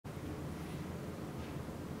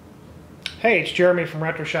Hey, it's Jeremy from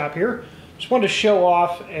Retro Shop here. Just wanted to show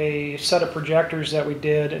off a set of projectors that we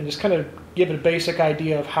did and just kind of give it a basic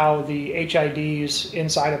idea of how the HIDs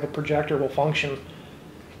inside of a projector will function.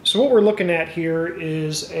 So what we're looking at here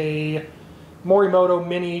is a Morimoto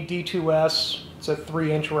Mini D2S. It's a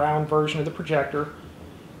 3-inch round version of the projector.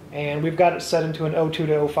 And we've got it set into an 02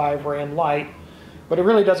 to 05 RAM light. But it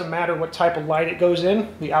really doesn't matter what type of light it goes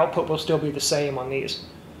in. The output will still be the same on these.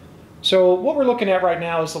 So what we're looking at right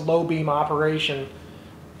now is the low beam operation,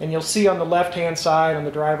 and you'll see on the left hand side, on the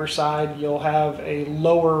driver's side, you'll have a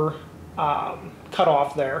lower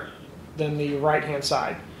cutoff there than the right hand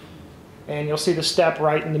side, and you'll see the step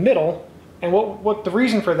right in the middle. And what the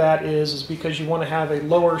reason for that is because you want to have a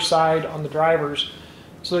lower side on the drivers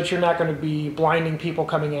so that you're not going to be blinding people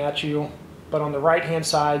coming at you, but on the right hand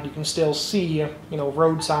side you can still see,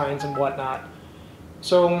 road signs and whatnot.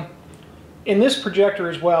 So in this projector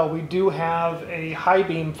as well, we do have a high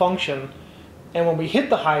beam function, and when we hit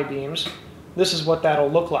the high beams, this is what that'll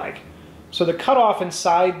look like. So the cutoff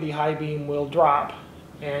inside the high beam will drop,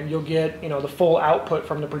 and you'll get the full output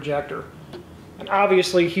from the projector. And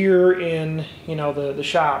obviously here in the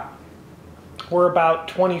shop, we're about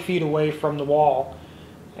 20 feet away from the wall,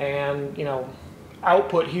 and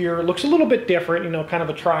output here looks a little bit different, kind of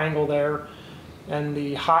a triangle there. And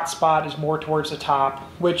the hot spot is more towards the top,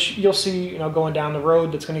 which you'll see going down the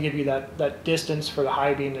road. That's going to give you that distance for the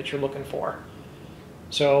high beam that you're looking for.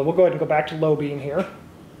 So we'll go ahead and go back to low beam here.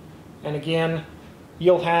 And again,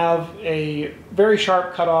 you'll have a very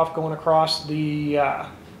sharp cutoff going across the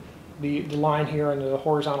line here in the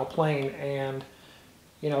horizontal plane, and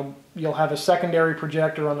you'll have a secondary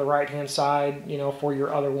projector on the right hand side for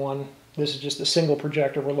your other one. This is just a single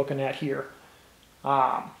projector we're looking at here.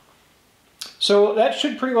 So that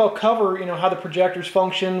should pretty well cover, how the projectors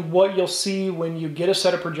function, what you'll see when you get a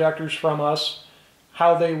set of projectors from us,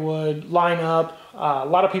 how they would line up. A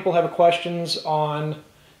lot of people have questions on,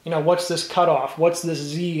 what's this cutoff? What's this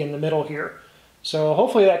Z in the middle here? So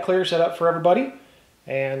hopefully that clears that up for everybody.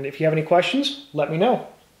 And if you have any questions, let me know.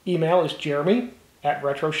 Email is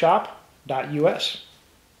jeremy@retroshop.us.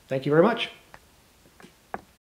 Thank you very much.